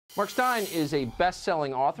Mark Steyn is a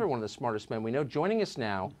best-selling author, one of the smartest men we know, joining us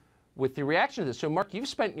now with the reaction to this. So, Mark, you've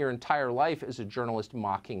spent your entire life as a journalist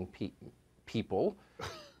mocking people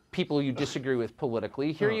you disagree with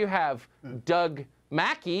politically. Here you have Doug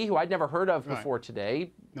Mackey, who I'd never heard of before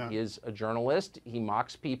today. No. He is a journalist. He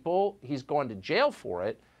mocks people. He's going to jail for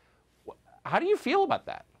it. How do you feel about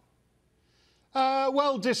that?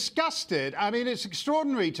 Well, disgusted. I mean, it's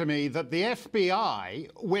extraordinary to me that the FBI,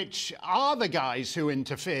 which are the guys who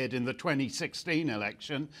interfered in the 2016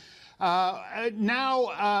 election,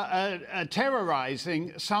 now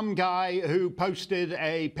terrorizing some guy who posted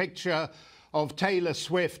a picture of Taylor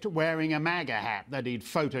Swift wearing a MAGA hat that he'd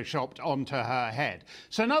photoshopped onto her head.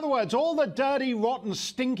 So in other words, all the dirty, rotten,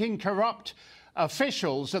 stinking, corrupt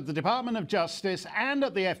officials at the Department of Justice and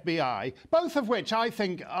at the FBI, both of which I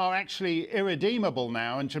think are actually irredeemable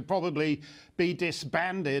now and should probably be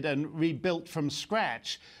disbanded and rebuilt from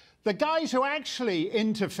scratch. The guys who actually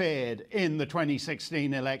interfered in the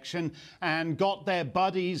 2016 election and got their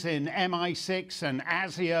buddies in MI6 and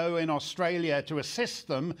ASIO in Australia to assist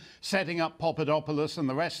them, setting up Papadopoulos and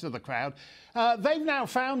the rest of the crowd, they've now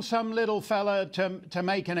found some little fella to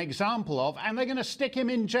make an example of, and they're going to stick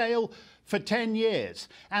him in jail for 10 years.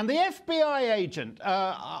 And the FBI agent,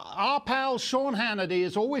 our pal Sean Hannity,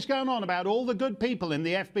 is always going on about all the good people in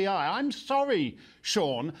the FBI. I'm sorry,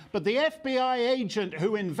 Sean, but the FBI agent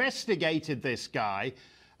who investigated this guy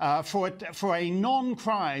for a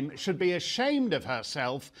non-crime should be ashamed of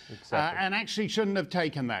herself. Exactly. And actually shouldn't have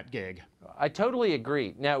taken that gig. I totally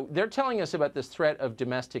agree. Now, they're telling us about this threat of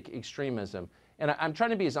domestic extremism, and I'm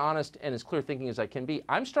trying to be as honest and as clear-thinking as I can be.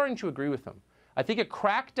 I'm starting to agree with them. I think a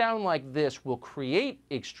crackdown like this will create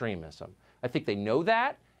extremism. I think they know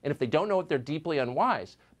that, and if they don't know it, they're deeply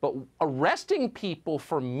unwise. But arresting people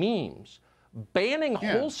for memes, banning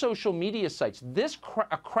whole social media sites,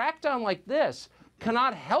 a crackdown like this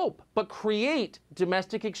cannot help but create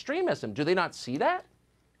domestic extremism. Do they not see that?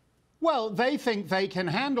 Well, they think they can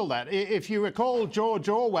handle that. If you recall George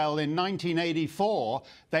Orwell in 1984,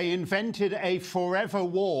 they invented a forever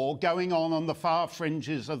war going on the far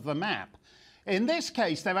fringes of the map. In this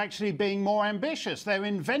case, they're actually being more ambitious.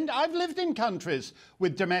 I've lived in countries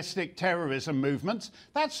with domestic terrorism movements.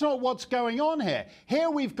 That's not what's going on here.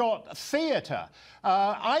 Here we've got theater.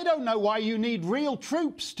 I don't know why you need real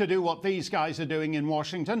troops to do what these guys are doing in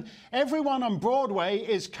Washington. Everyone on Broadway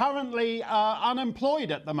is currently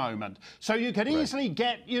unemployed at the moment. So you could easily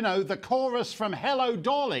get, you know, the chorus from Hello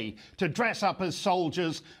Dolly to dress up as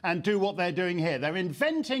soldiers and do what they're doing here. They're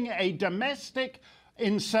inventing a domestic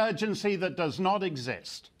insurgency that does not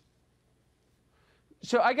exist.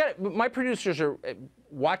 So my producers are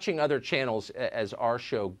watching other channels as our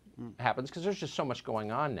show happens because there's just so much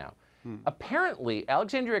going on now. Apparently,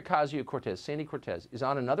 Alexandria Ocasio-Cortez, Sandy Cortez, is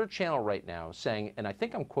on another channel right now saying, and I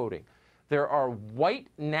think I'm quoting, there are white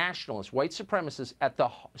nationalists, white supremacists,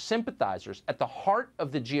 sympathizers at the heart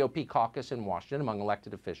of the GOP caucus in Washington among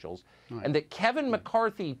elected officials, and that Kevin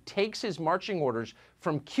McCarthy takes his marching orders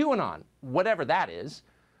from QAnon, whatever that is.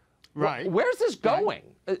 Where's this going?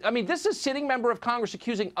 I mean, this is a sitting member of Congress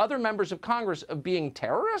accusing other members of Congress of being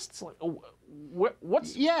terrorists?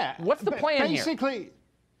 What's the plan here? Basically,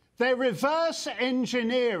 they're reverse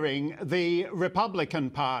engineering the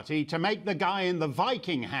Republican Party to make the guy in the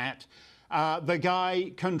Viking hat the guy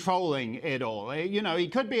controlling it all. You know, he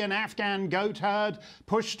could be an Afghan goat herd,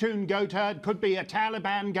 Pushtun goat herd, could be a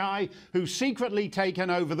Taliban guy who's secretly taken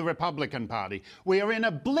over the Republican Party. We are in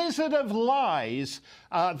a blizzard of lies,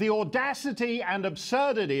 the audacity and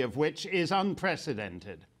absurdity of which is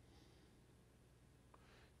unprecedented.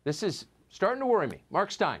 This is starting to worry me.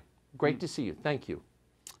 Mark Steyn, great to see you. Thank you.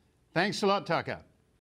 Thanks a lot, Tucker.